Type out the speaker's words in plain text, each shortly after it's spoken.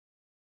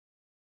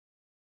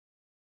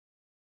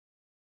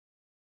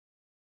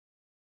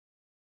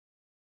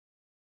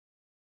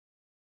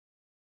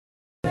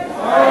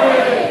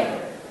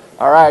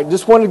All right,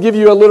 just wanted to give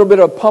you a little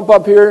bit of pump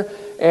up here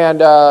and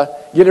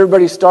get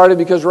everybody started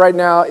because right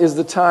now is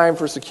the time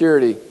for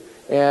security.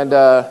 And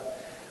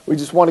we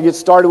just want to get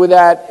started with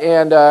that.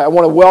 And I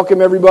want to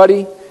welcome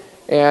everybody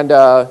and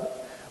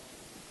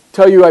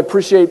tell you I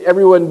appreciate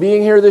everyone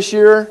being here this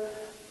year.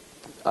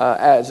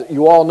 As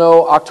you all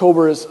know,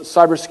 October is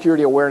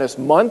Cybersecurity Awareness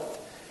Month.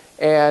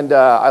 And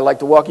I'd like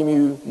to welcome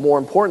you, more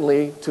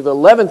importantly, to the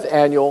 11th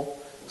Annual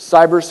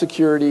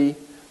Cybersecurity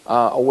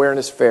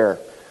Awareness Fair.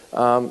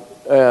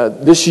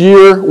 This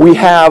year, we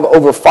have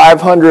over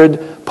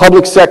 500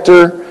 public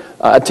sector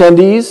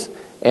attendees,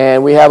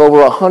 and we have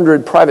over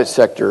 100 private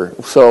sector.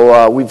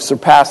 So we've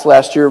surpassed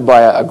last year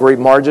by a great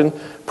margin.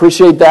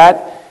 Appreciate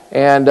that.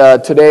 And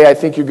today, I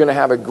think you're going to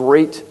have a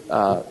great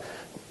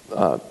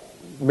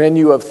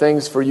menu of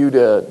things for you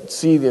to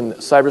see in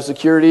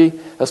cybersecurity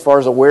as far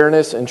as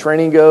awareness and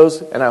training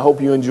goes, and I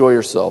hope you enjoy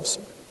yourselves.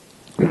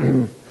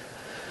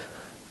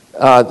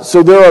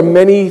 So there are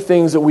many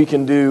things that we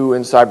can do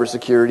in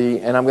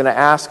cybersecurity, and I'm going to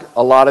ask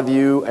a lot of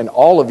you and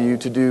all of you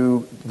to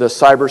do the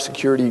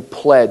cybersecurity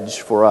pledge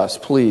for us,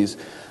 please.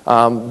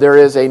 There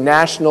is a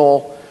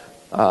national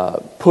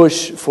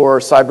push for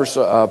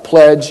cyber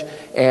pledge,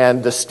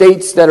 and the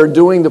states that are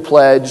doing the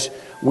pledge,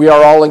 we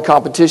are all in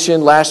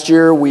competition. Last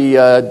year, we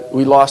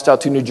lost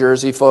out to New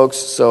Jersey, folks,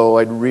 so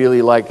I'd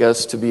really like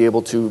us to be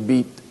able to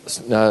beat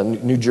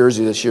New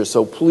Jersey this year.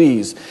 So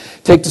please,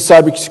 take the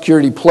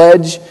cybersecurity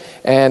pledge,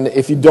 and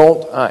if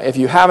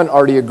you haven't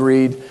already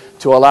agreed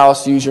to allow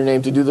us to use your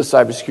name to do the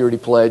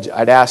cybersecurity pledge,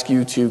 I'd ask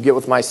you to get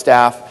with my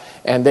staff,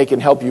 and they can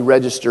help you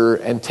register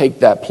and take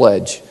that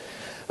pledge.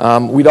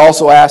 We'd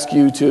also ask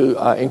you to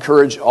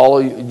encourage all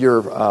of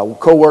your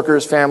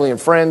coworkers, family, and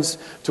friends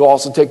to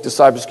also take the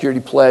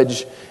cybersecurity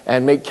pledge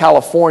and make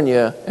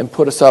California and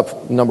put us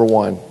up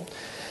 #1.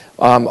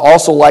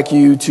 Also like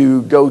you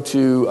to go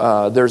to,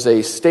 there's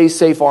a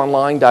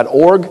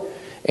staysafeonline.org,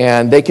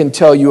 and they can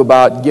tell you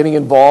about getting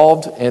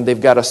involved, and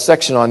they've got a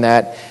section on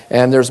that.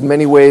 And there's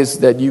many ways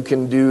that you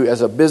can do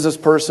as a business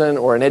person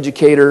or an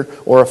educator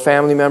or a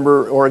family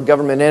member or a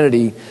government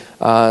entity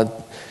to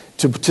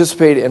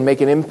participate and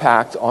make an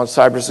impact on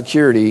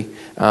cybersecurity,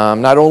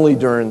 not only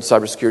during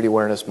Cybersecurity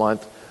Awareness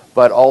Month,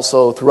 but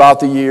also throughout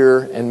the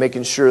year, and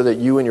making sure that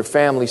you and your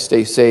family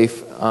stay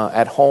safe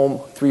at home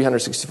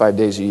 365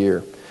 days a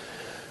year.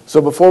 So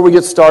before we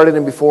get started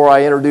and before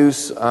I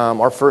introduce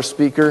our first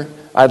speaker,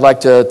 I'd like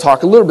to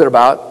talk a little bit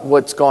about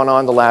what's gone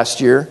on the last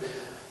year.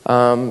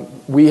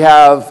 We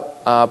have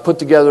put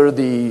together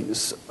the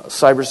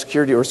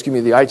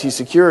the IT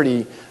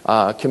Security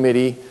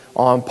Committee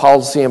on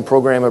Policy and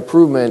Program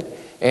Improvement,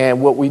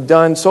 and what we've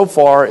done so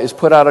far is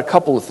put out a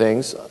couple of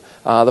things.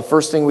 The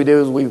first thing we did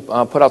is we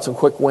put out some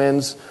quick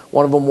wins.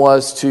 One of them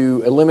was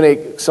to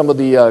eliminate some of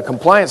the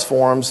compliance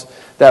forms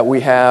that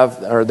we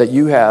have, or that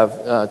you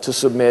have to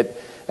submit,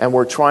 and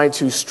we're trying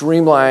to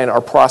streamline our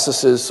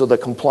processes so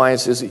that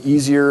compliance is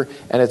easier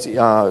and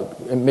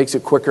it makes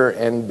it quicker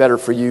and better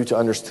for you to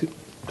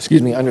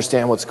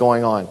understand what's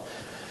going on.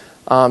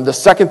 The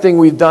second thing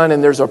we've done,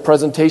 and there's a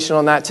presentation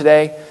on that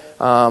today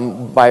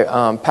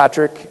by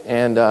Patrick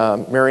and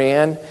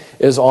Marianne,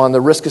 is on the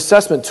risk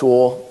assessment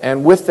tool,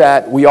 and with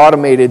that we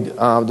automated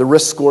the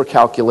risk score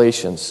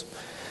calculations.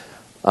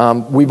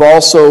 We've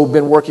also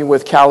been working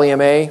with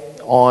CalEMA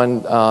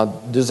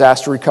on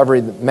disaster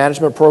recovery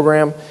management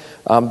program.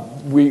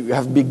 We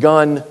have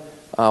begun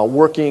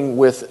working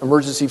with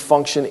Emergency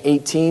Function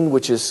 18,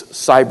 which is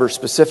cyber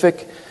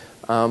specific.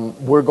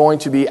 We're going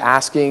to be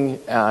asking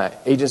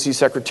agency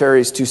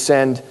secretaries to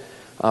send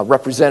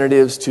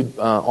representatives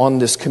on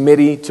this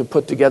committee to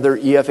put together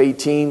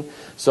EF18.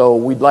 So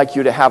we'd like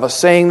you to have a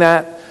say in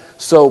that.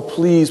 So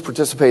please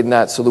participate in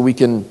that so that we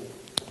can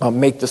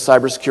make the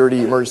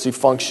cybersecurity emergency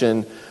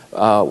function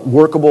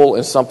workable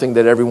and something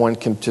that everyone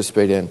can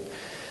participate in.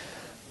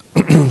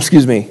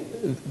 Excuse me.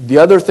 The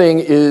other thing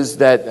is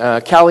that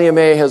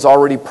CalEMA has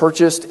already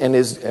purchased and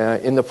is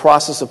in the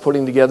process of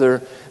putting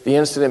together the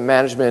incident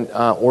management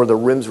or the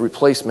RIMS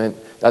replacement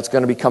that's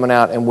going to be coming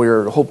out, and we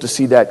hope to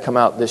see that come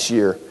out this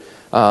year.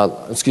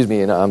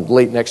 In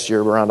late next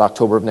year, around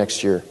October of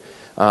next year.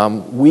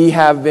 We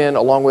have been,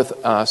 along with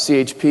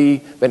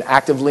CHP, been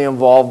actively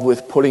involved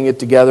with putting it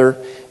together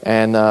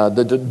and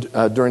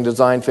during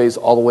design phase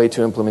all the way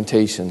to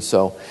implementation.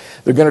 So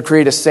they're going to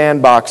create a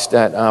sandbox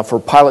that for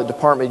pilot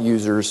department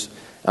users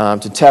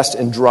to test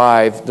and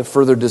drive the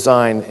further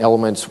design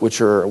elements which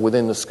are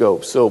within the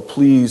scope. So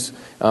please,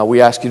 we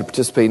ask you to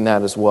participate in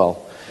that as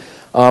well.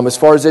 As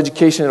far as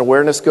education and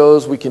awareness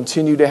goes, we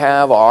continue to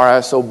have our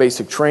ISO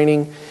basic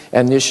training,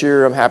 and this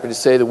year I'm happy to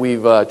say that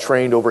we've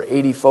trained over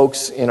 80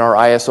 folks in our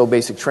ISO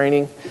basic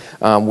training.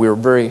 We're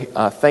very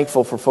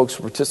thankful for folks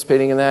for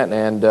participating in that,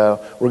 and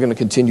we're going to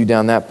continue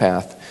down that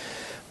path.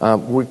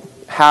 We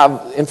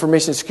have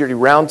information security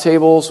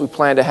roundtables. We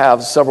plan to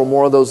have several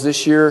more of those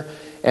this year,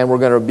 and we're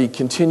going to be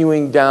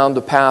continuing down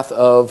the path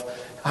of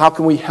how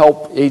can we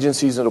help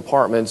agencies and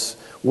departments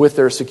with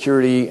their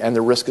security and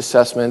their risk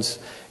assessments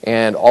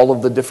and all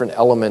of the different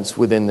elements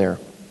within there.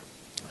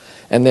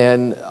 And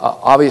then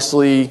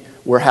obviously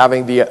we're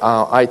having the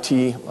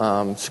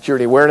IT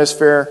Security Awareness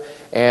Fair,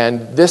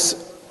 and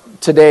this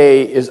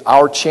today is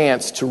our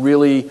chance to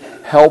really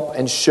help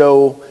and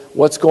show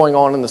what's going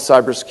on in the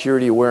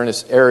cybersecurity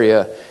awareness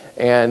area,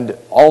 and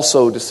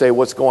also to say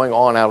what's going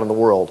on out in the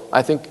world.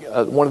 I think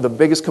one of the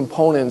biggest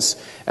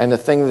components and the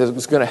thing that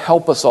is going to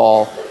help us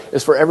all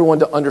is for everyone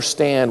to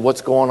understand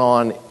what's going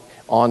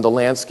on the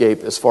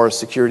landscape as far as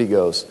security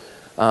goes.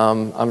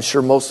 I'm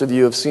sure most of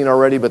you have seen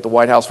already, but the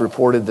White House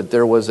reported that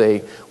there was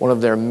one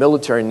of their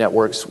military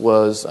networks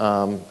was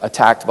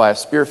attacked by a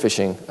spear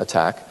phishing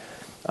attack.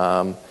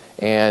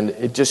 And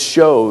it just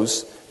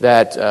shows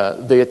that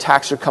the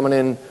attacks are coming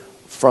in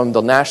from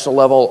the national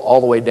level all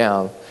the way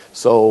down.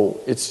 So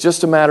it's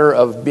just a matter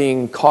of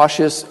being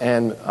cautious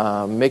and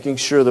making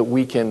sure that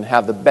we can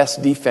have the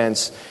best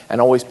defense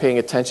and always paying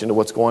attention to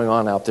what's going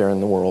on out there in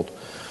the world.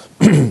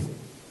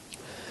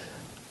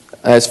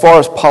 As far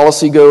as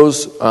policy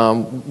goes,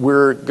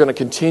 we're going to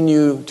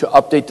continue to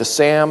update the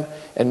SAM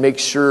and make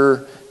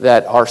sure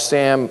that our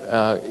SAM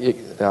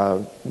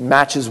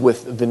matches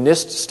with the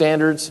NIST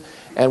standards,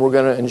 and we're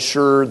going to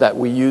ensure that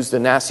we use the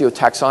NASIO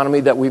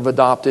taxonomy that we've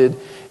adopted,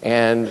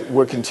 and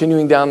we're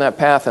continuing down that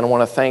path, and I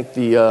want to thank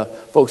the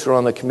folks who are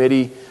on the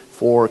committee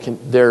for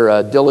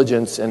their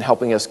diligence in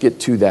helping us get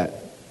to that.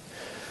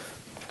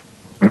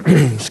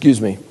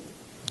 Excuse me.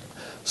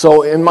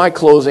 So in my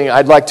closing,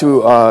 I'd like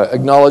to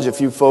acknowledge a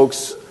few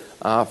folks.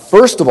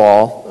 First of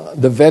all,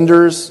 the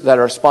vendors that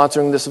are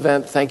sponsoring this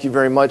event, thank you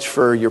very much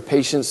for your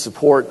patient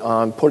support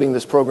on putting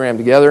this program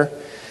together.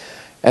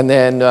 And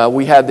then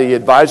we had the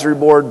advisory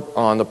board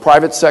on the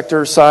private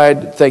sector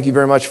side. Thank you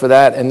very much for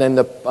that. And then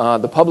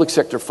the public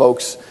sector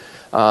folks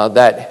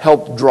that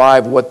helped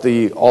drive what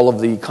all of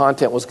the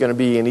content was going to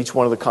be in each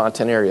one of the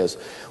content areas.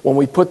 When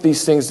we put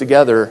these things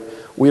together,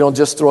 we don't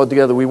just throw it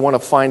together. We want to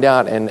find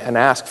out and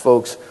ask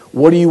folks,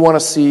 what do you want to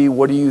see?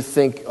 What do you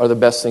think are the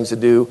best things to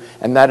do?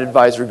 And that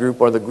advisory group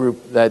or the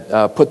group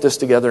that put this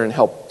together and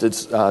helped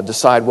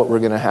decide what we're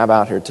going to have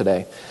out here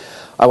today.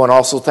 I want to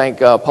also thank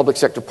public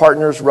sector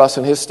partners, Russ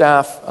and his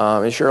staff,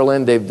 and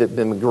Sherilyn. They've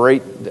been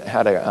great,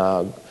 had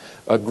a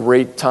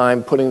great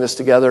time putting this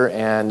together,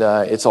 and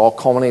it's all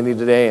culminating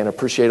today, and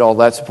appreciate all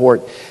that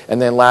support.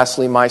 And then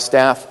lastly, my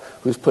staff,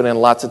 who's put in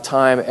lots of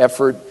time,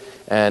 effort,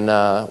 and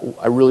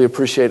I really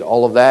appreciate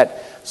all of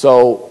that.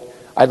 So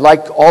I'd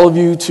like all of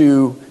you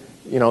to,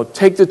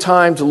 take the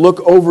time to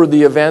look over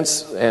the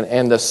events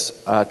and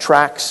the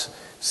tracks,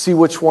 see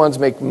which ones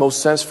make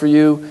most sense for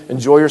you.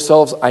 Enjoy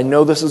yourselves. I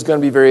know this is going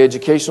to be very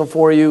educational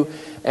for you,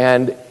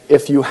 and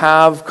if you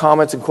have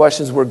comments and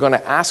questions, we're going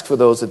to ask for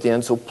those at the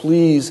end. So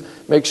please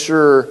make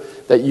sure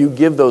that you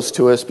give those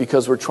to us,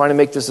 because we're trying to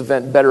make this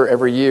event better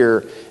every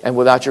year, and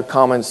without your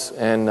comments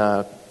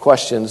and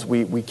questions,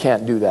 we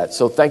can't do that.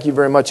 So thank you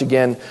very much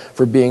again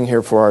for being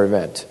here for our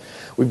event.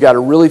 We've got a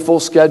really full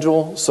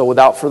schedule, so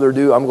without further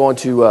ado, I'm going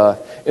to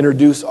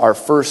introduce our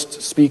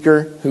first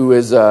speaker, who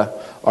is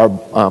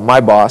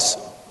my boss.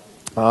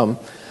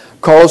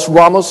 Carlos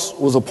Ramos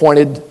was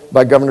appointed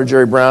by Governor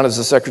Jerry Brown as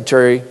the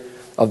Secretary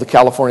of the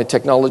California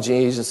Technology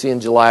Agency in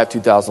July of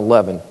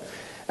 2011.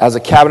 As a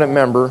cabinet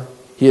member,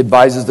 he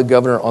advises the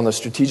governor on the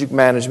strategic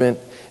management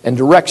and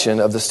direction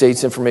of the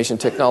state's information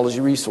technology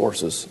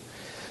resources.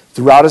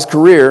 Throughout his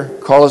career,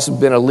 Carlos has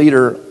been a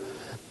leader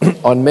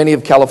on many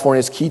of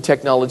California's key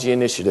technology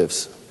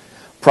initiatives.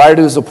 Prior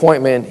to his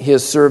appointment, he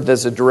has served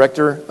as the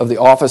Director of the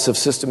Office of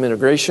System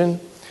Integration,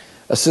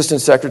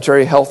 Assistant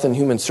Secretary, Health and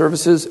Human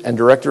Services, and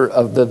Director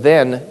of the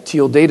then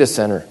Teal Data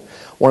Center,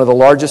 one of the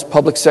largest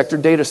public sector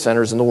data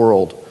centers in the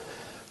world.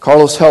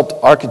 Carlos helped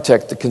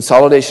architect the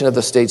consolidation of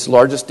the state's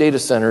largest data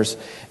centers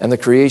and the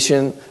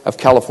creation of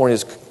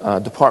California's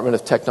Department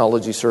of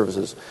Technology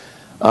Services.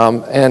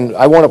 And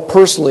I want to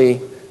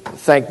personally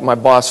thank my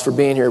boss for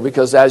being here,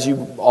 because as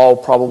you all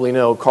probably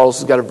know, Carlos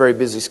has got a very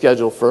busy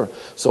schedule.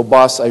 So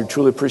boss, I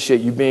truly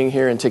appreciate you being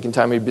here and taking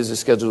time out of your busy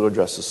schedule to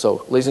address us.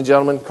 So ladies and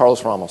gentlemen,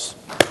 Carlos Ramos.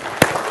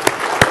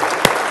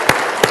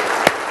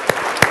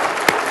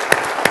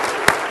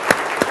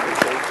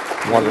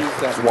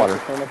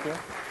 Water.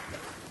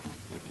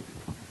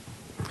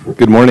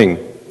 Good morning.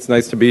 It's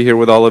nice to be here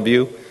with all of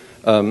you.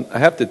 I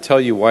have to tell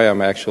you why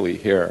I'm actually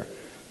here.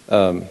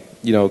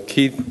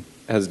 Keith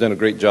has done a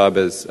great job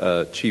as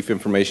Chief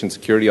Information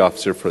Security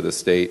Officer for the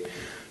state,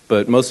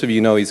 but most of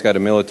you know he's got a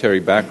military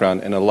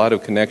background and a lot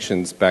of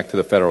connections back to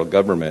the federal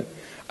government.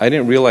 I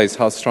didn't realize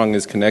how strong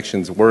his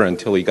connections were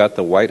until he got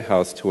the White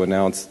House to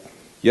announce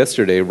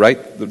yesterday, right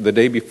the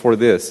day before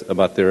this,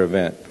 about their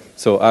event.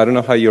 So I don't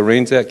know how you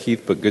arranged that,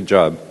 Keith, but good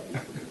job.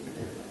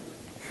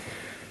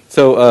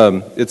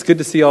 So it's good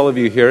to see all of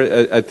you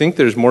here. I think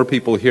there's more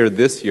people here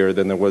this year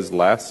than there was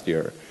last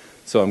year.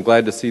 So I'm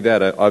glad to see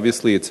that.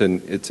 Obviously, it's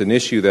an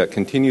issue that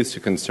continues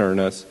to concern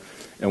us,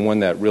 and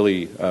one that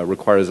really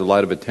requires a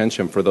lot of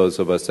attention for those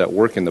of us that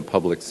work in the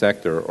public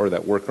sector or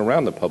that work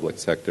around the public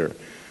sector.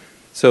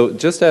 So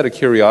just out of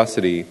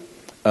curiosity,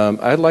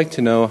 I'd like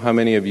to know how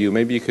many of you,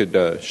 maybe you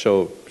could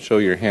show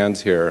your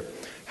hands here,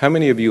 how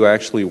many of you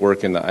actually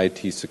work in the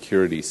IT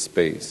security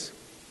space?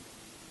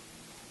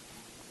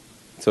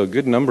 So a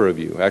good number of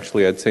you,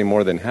 actually I'd say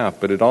more than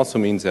half, but it also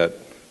means that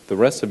the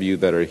rest of you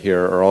that are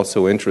here are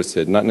also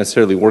interested, not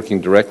necessarily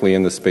working directly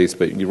in the space,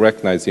 but you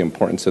recognize the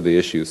importance of the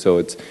issue.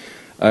 So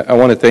I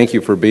want to thank you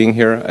for being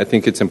here. I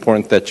think it's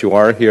important that you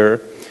are here.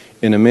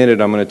 In a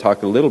minute, I'm going to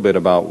talk a little bit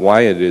about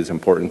why it is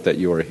important that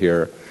you are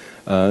here.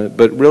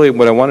 But really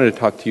what I wanted to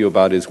talk to you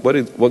about is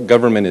what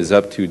government is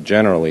up to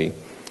generally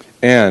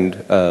and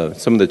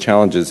some of the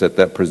challenges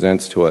that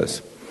presents to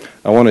us.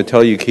 I want to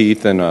tell you,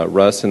 Keith and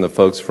Russ and the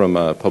folks from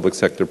Public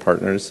Sector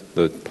Partners,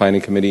 the Planning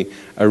Committee,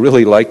 I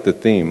really like the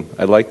theme.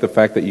 I like the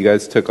fact that you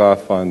guys took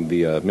off on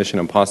the Mission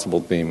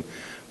Impossible theme.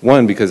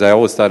 One, because I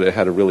always thought it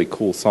had a really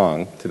cool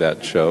song to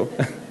that show.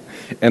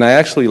 And I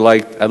actually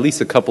liked at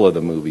least a couple of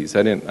the movies.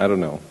 I don't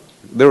know.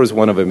 There was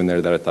one of them in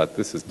there that I thought,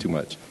 this is too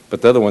much.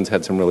 But the other ones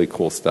had some really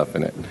cool stuff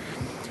in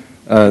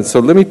it.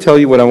 So let me tell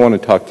you what I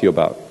want to talk to you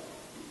about.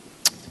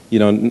 You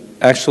know,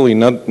 actually,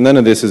 none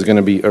of this is going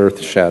to be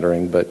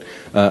earth-shattering, but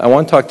I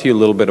want to talk to you a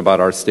little bit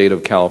about our state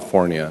of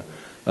California.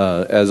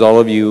 As all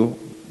of you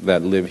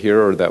that live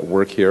here or that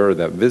work here or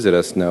that visit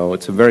us know,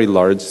 it's a very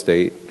large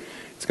state.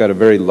 It's got a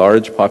very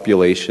large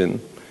population.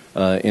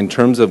 In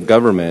terms of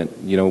government,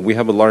 you know, we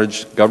have a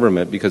large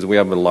government because we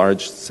have a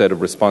large set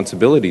of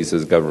responsibilities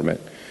as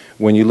government.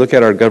 When you look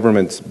at our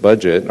government's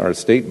budget, our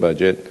state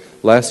budget,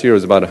 last year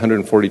was about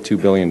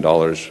 $142 billion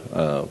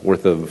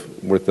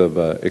worth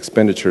of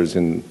expenditures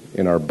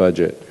in our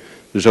budget.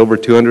 There's over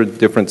 200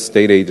 different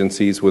state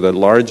agencies with a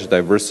large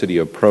diversity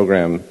of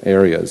program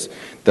areas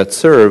that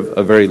serve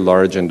a very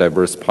large and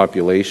diverse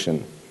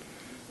population.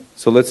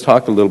 So let's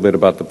talk a little bit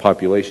about the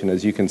population.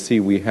 As you can see,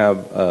 we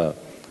have a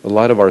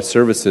lot of our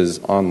services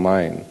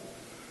online.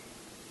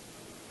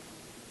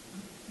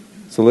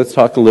 So let's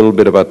talk a little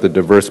bit about the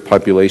diverse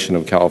population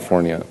of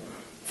California.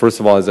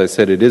 First of all, as I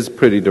said, it is a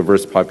pretty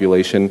diverse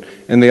population,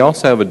 and they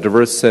also have a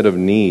diverse set of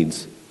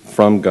needs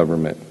from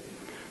government.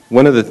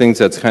 One of the things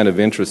that's kind of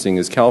interesting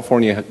is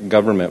California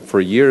government for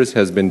years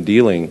has been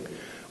dealing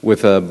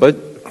with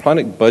a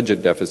chronic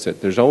budget deficit.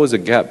 There's always a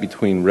gap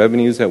between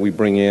revenues that we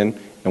bring in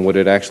and what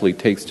it actually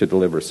takes to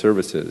deliver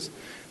services.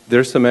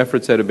 There's some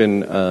efforts that have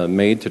been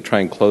made to try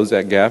and close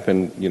that gap,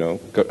 and you know,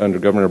 under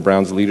Governor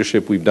Brown's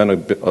leadership, we've done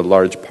a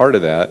large part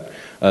of that.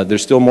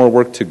 There's still more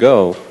work to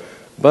go,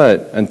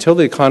 but until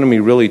the economy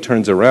really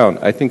turns around,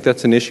 I think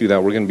that's an issue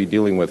that we're going to be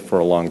dealing with for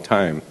a long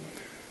time.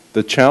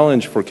 The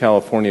challenge for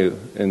California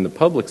in the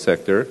public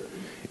sector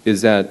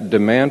is that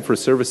demand for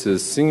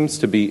services seems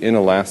to be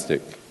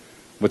inelastic.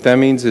 What that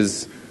means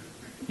is,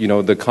 you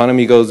know, the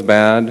economy goes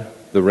bad,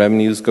 the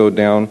revenues go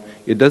down.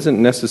 It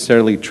doesn't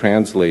necessarily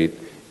translate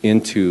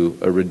into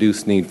a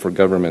reduced need for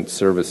government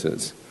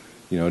services.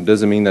 You know, it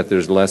doesn't mean that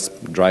there's less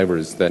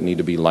drivers that need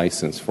to be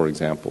licensed, for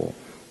example,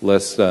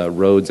 less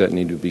roads that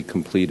need to be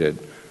completed.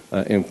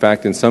 In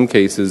fact, in some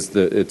cases,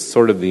 it's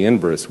sort of the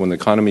inverse. When the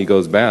economy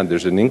goes bad,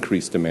 there's an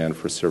increased demand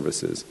for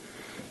services.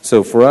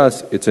 So for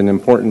us, it's an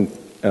important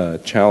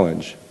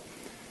challenge.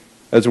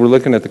 As we're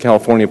looking at the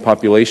California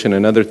population,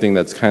 another thing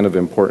that's kind of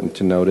important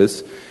to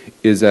notice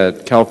is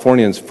that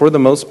Californians, for the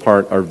most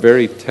part, are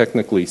very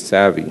technically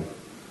savvy.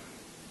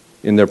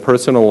 In their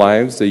personal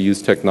lives, they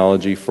use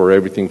technology for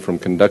everything from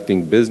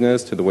conducting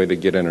business to the way they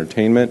get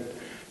entertainment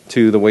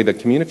to the way they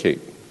communicate.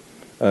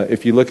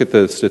 If you look at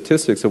the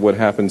statistics of what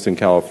happens in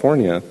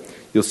California,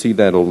 you'll see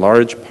that a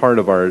large part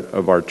of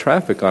our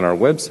traffic on our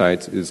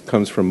websites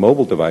comes from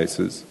mobile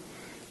devices.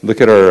 Look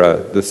at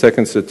the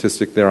second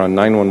statistic there on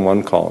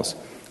 911 calls.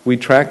 We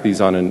track these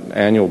on an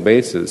annual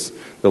basis.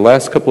 The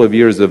last couple of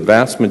years, the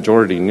vast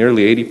majority,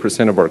 nearly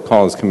 80% of our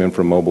calls come in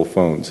from mobile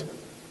phones.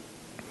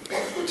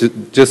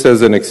 Just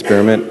as an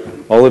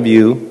experiment, all of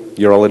you,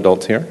 you're all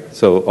adults here,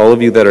 so all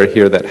of you that are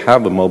here that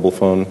have a mobile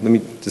phone, let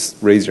me just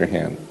raise your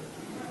hand.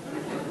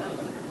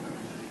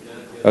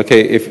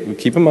 Okay,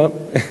 keep them up.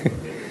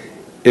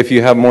 If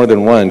you have more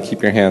than one,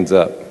 keep your hands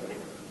up.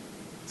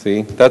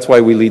 See, that's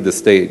why we lead the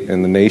state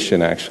and the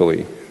nation,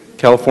 actually.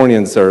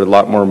 Californians are a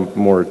lot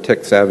more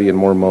tech savvy and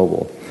more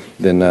mobile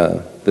than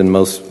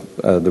most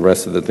the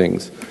rest of the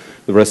things,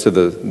 the rest of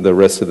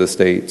the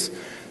states.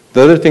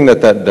 The other thing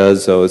that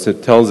does, though, is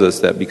it tells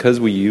us that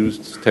because we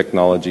use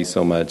technology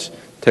so much,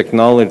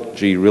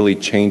 technology really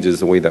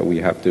changes the way that we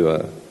have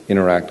to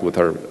interact with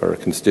our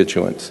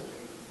constituents.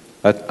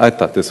 I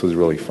thought this was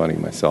really funny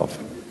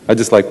myself. I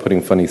just like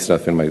putting funny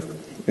stuff in my...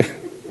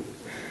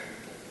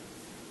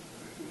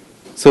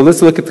 So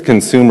let's look at the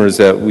consumers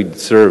that we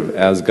serve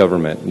as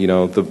government. You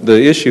know,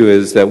 the issue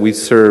is that we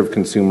serve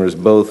consumers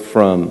both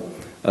from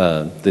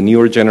the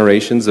newer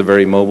generations, the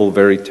very mobile,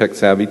 very tech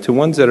savvy, to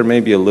ones that are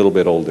maybe a little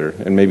bit older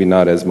and maybe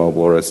not as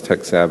mobile or as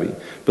tech savvy.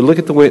 But look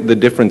at the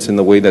difference in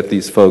the way that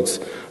these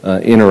folks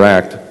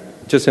interact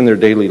just in their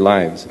daily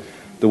lives.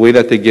 The way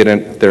that they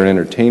get their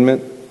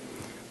entertainment,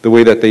 the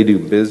way that they do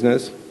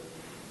business,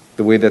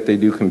 the way that they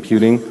do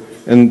computing,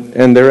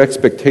 and their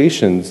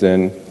expectations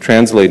then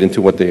translate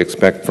into what they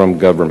expect from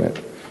government.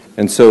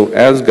 And so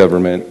as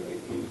government,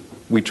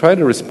 we try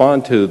to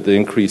respond to the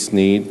increased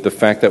need, the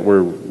fact that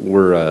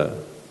we're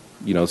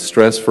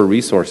stressed for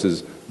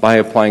resources by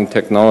applying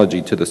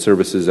technology to the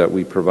services that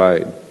we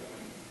provide.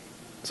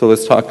 So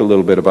let's talk a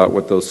little bit about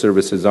what those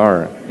services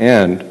are,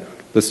 and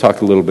let's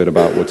talk a little bit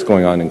about what's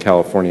going on in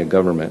California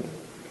government.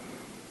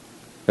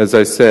 As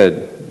I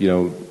said,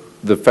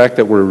 the fact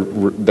that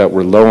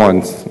we're low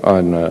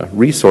on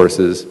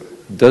resources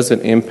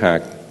doesn't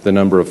impact the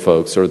number of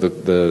folks or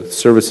the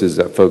services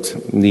that folks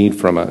need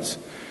from us.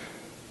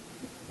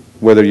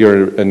 Whether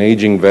you're an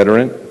aging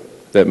veteran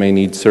that may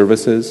need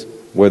services,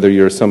 whether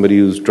you're somebody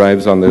who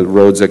drives on the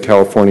roads that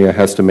California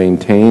has to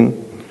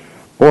maintain,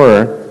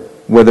 or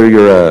whether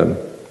you're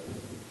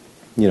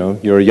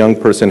a young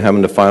person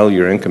having to file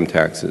your income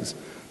taxes,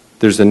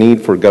 there's a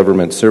need for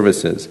government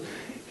services.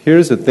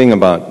 Here's the thing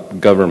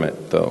about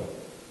government, though,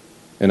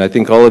 and I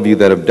think all of you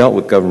that have dealt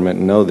with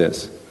government know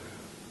this.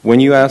 When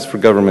you ask for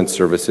government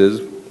services,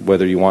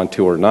 whether you want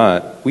to or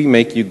not, we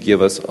make you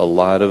give us a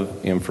lot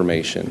of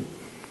information,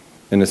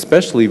 and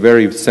especially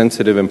very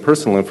sensitive and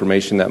personal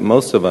information that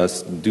most of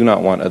us do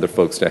not want other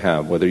folks to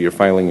have, whether you're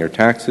filing your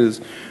taxes,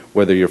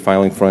 whether you're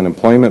filing for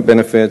unemployment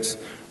benefits,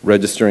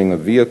 registering a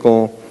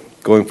vehicle,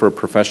 going for a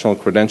professional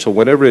credential,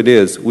 whatever it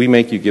is, we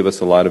make you give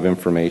us a lot of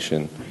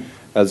information.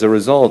 As a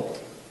result,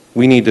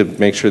 we need to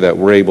make sure that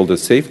we're able to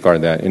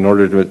safeguard that in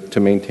order to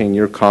maintain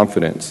your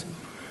confidence.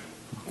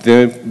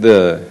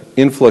 The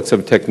influx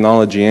of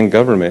technology in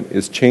government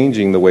is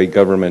changing the way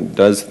government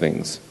does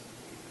things,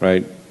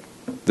 right?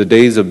 The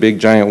days of big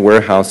giant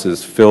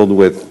warehouses filled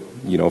with,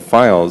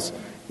 files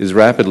is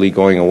rapidly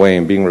going away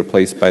and being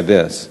replaced by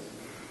this.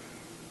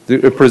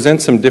 It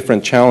presents some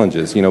different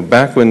challenges.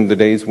 Back when the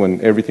days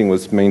when everything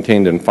was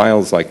maintained in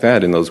files like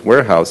that in those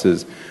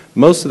warehouses,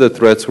 most of the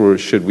threats were,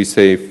 should we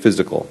say,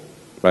 physical,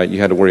 right? You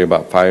had to worry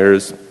about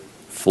fires,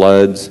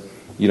 floods.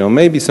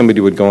 Maybe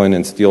somebody would go in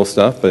and steal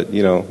stuff, but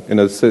in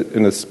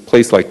a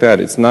place like that,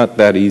 it's not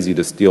that easy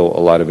to steal a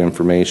lot of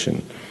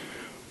information.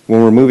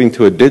 When we're moving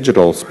to a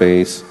digital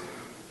space,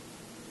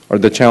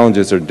 the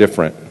challenges are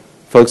different.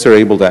 Folks are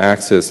able to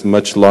access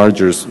much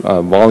larger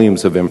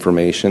volumes of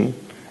information,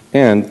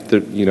 and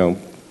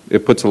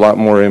it puts a lot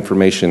more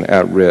information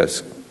at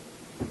risk.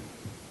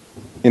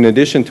 In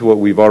addition to what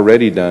we've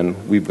already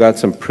done, we've got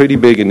some pretty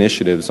big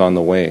initiatives on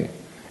the way.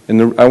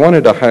 And I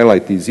wanted to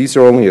highlight these. These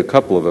are only a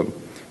couple of them.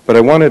 But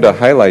I wanted to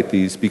highlight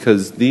these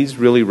because these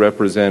really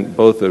represent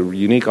both a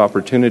unique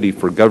opportunity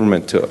for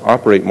government to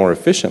operate more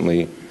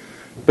efficiently,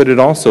 but it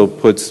also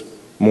puts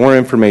more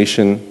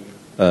information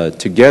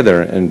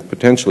together and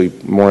potentially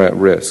more at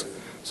risk.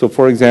 So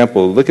for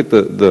example, look at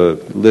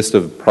the list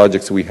of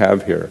projects we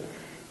have here.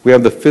 We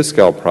have the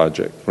Fiscal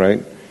project,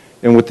 right?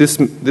 And what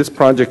this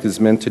project is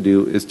meant to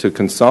do is to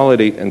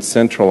consolidate and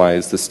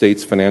centralize the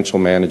state's financial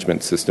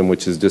management system,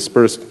 which is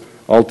dispersed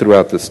all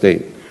throughout the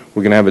state.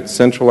 We're going to have it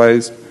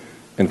centralized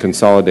and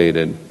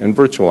consolidated and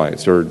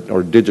virtualized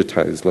or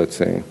digitized, let's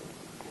say.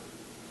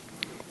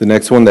 The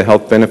next one, the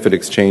Health Benefit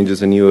Exchange,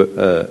 is a new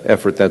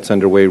effort that's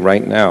underway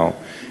right now.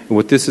 And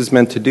what this is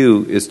meant to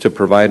do is to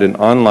provide an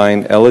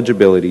online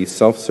eligibility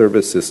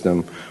self-service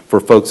system for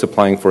folks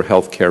applying for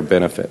health care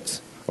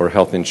benefits or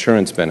health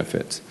insurance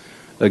benefits.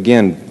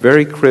 Again,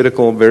 very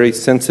critical, very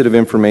sensitive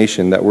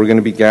information that we're going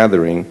to be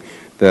gathering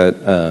that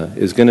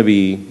is going to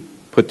be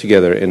put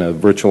together in a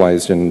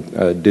virtualized and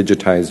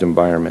digitized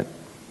environment.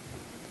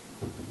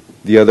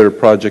 The other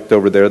project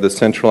over there, the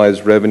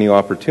Centralized Revenue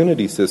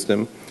Opportunity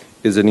System,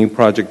 is a new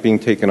project being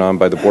taken on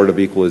by the Board of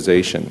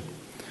Equalization.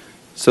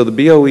 So the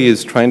BOE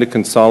is trying to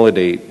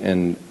consolidate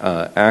and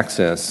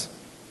access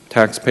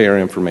taxpayer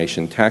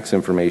information, tax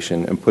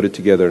information, and put it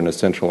together in a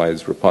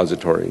centralized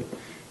repository.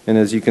 And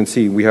as you can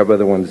see, we have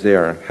other ones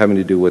there having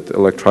to do with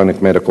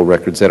electronic medical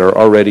records that are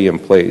already in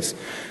place.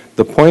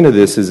 The point of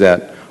this is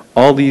that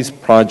all these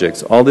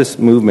projects, all this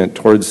movement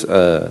towards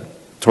a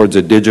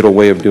digital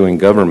way of doing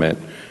government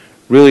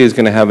really is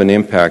going to have an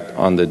impact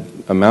on the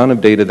amount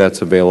of data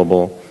that's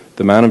available,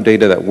 the amount of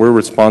data that we're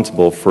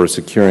responsible for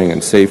securing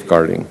and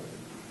safeguarding.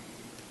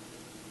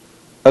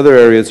 Other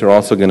areas are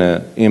also going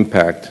to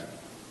impact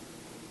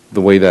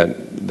the way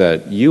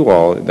that you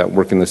all that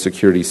work in the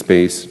security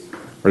space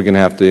are going to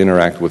have to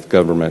interact with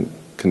government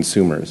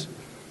consumers.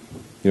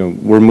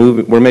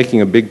 We're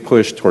making a big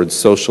push towards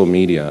social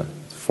media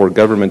for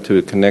government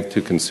to connect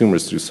to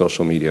consumers through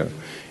social media.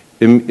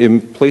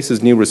 It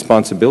places new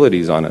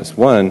responsibilities on us.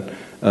 One,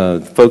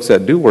 folks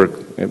that do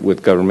work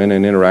with government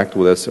and interact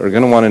with us are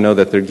going to want to know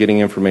that they're getting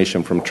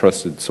information from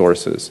trusted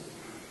sources.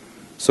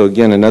 So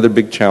again, another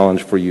big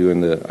challenge for you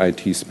in the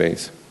IT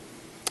space.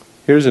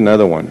 Here's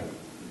another one.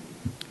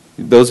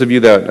 Those of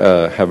you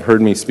that have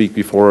heard me speak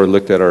before or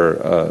looked at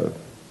or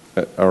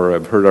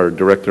have heard our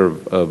director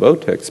of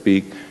OTEC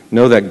speak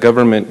know that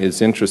government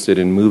is interested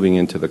in moving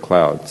into the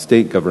cloud.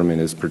 State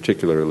government is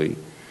particularly.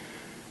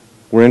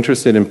 We're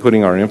interested in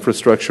putting our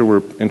infrastructure,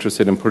 we're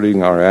interested in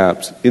putting our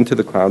apps into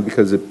the cloud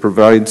because it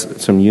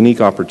provides some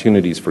unique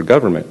opportunities for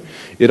government.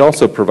 It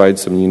also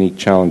provides some unique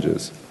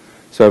challenges.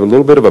 So I have a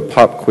little bit of a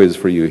pop quiz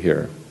for you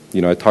here.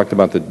 I talked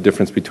about the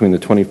difference between the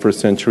 21st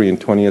century and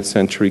 20th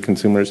century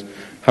consumers.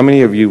 How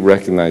many of you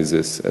recognize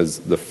this as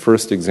the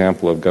first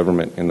example of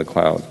government in the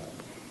cloud?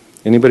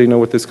 Anybody know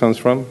what this comes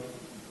from?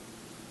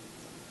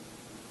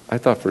 I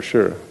thought for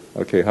sure.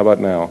 Okay, how about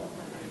now?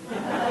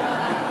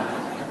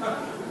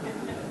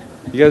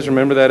 You guys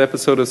remember that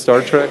episode of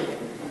Star Trek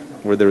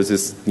where there was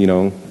this,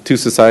 two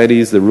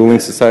societies, the ruling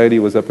society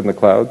was up in the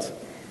clouds?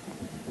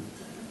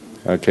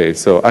 Okay,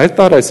 so I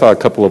thought I saw a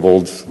couple of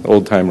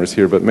old timers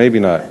here, but maybe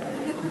not.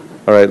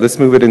 All right, let's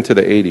move it into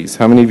the 80s.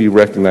 How many of you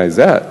recognize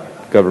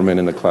that, Government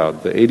in the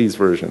Cloud, the 80s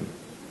version?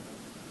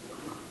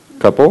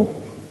 Couple?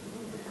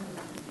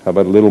 How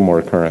about a little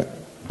more current?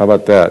 How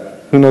about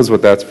that? Who knows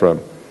what that's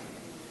from?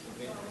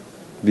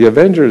 The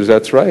Avengers,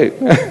 that's right.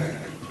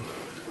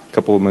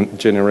 Couple of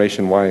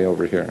Generation Y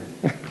over here.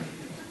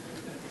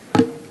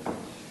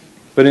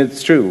 But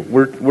it's true.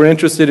 We're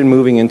interested in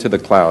moving into the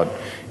cloud.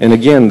 And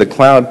again, the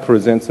cloud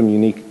presents some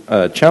unique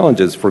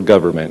challenges for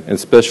government,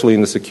 especially in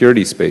the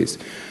security space.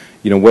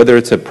 Whether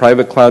it's a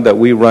private cloud that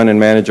we run and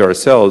manage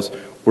ourselves,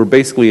 we're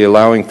basically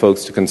allowing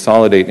folks to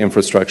consolidate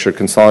infrastructure,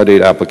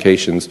 consolidate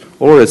applications,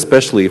 or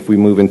especially if we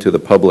move into the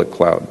public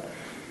cloud.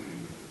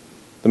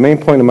 The main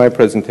point of my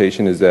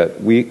presentation is that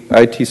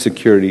IT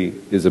security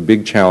is a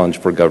big challenge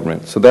for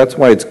government. So that's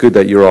why it's good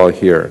that you're all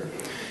here.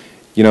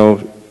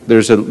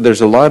 There's a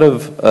lot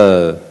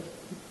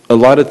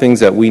of things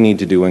that we need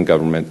to do in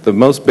government. The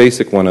most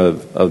basic one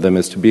of them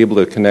is to be able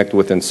to connect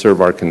with and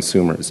serve our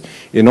consumers.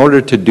 In order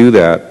to do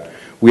that,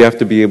 we have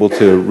to be able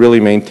to really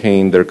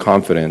maintain their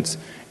confidence,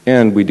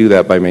 and we do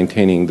that by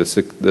maintaining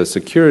the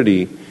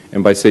security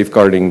and by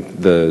safeguarding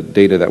the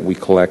data that we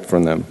collect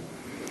from them.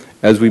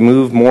 As we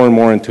move more and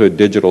more into a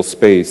digital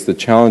space, the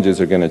challenges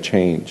are going to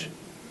change.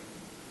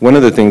 One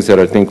of the things that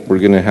I think we're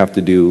going to have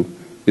to do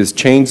is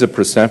change the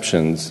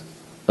perceptions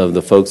of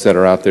the folks that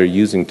are out there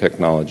using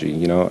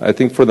technology. I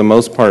think for the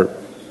most part,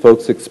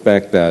 folks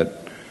expect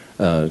that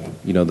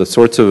the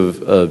sorts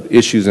of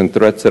issues and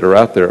threats that are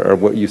out there are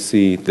what you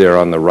see there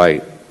on the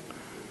right.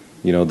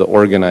 The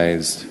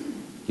organized,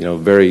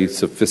 very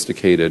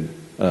sophisticated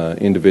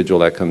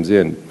individual that comes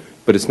in.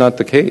 But it's not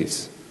the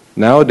case.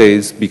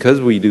 Nowadays,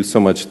 because we do so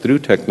much through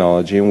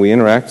technology and we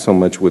interact so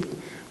much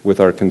with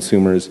our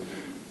consumers,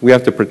 we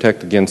have to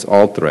protect against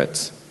all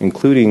threats,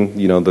 including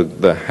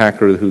the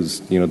hacker who's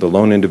the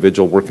lone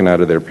individual working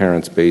out of their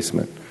parents'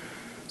 basement.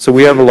 So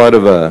we have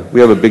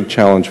a big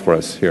challenge for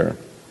us here.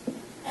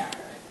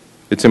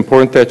 It's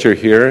important that you're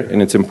here,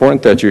 and it's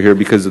important that you're here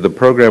because of the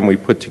program we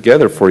put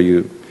together for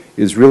you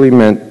is really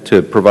meant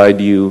to provide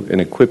you and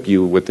equip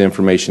you with the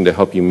information to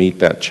help you meet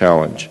that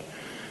challenge.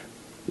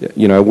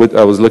 I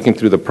was looking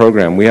through the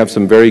program. We have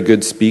some very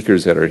good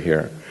speakers that are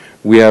here.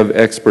 We have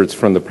experts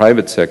from the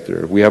private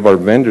sector. We have our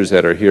vendors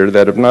that are here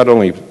that have not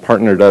only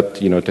partnered up,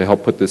 to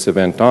help put this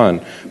event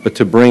on, but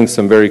to bring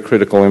some very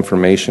critical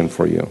information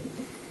for you.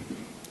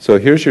 So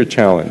here's your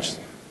challenge,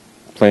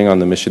 playing on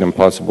the Mission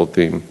Impossible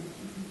theme.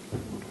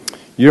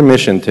 Your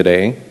mission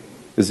today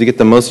is to get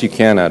the most you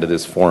can out of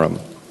this forum.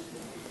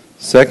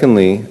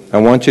 Secondly, I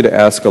want you to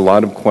ask a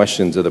lot of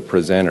questions of the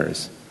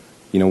presenters.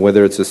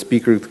 Whether it's a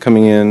speaker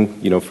coming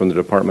in, from the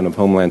Department of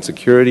Homeland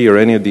Security or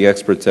any of the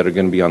experts that are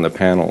going to be on the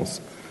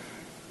panels.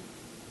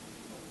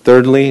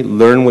 Thirdly,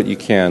 learn what you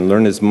can,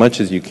 learn as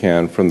much as you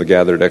can from the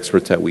gathered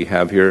experts that we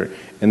have here,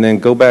 and then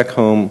go back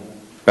home,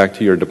 back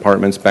to your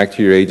departments, back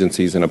to your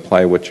agencies, and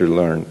apply what you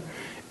learn.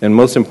 And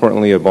most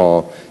importantly of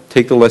all,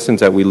 take the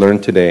lessons that we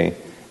learned today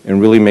and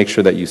really make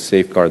sure that you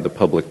safeguard the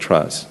public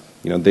trust.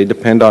 They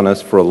depend on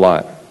us for a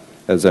lot.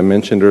 As I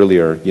mentioned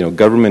earlier,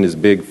 government is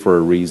big for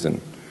a reason.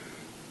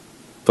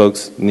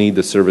 Folks need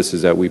the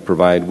services that we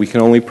provide. We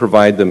can only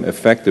provide them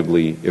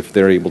effectively if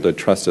they're able to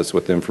trust us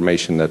with the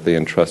information that they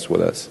entrust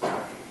with us.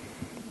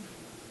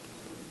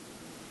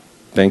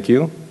 Thank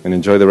you, and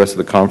enjoy the rest of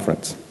the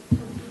conference.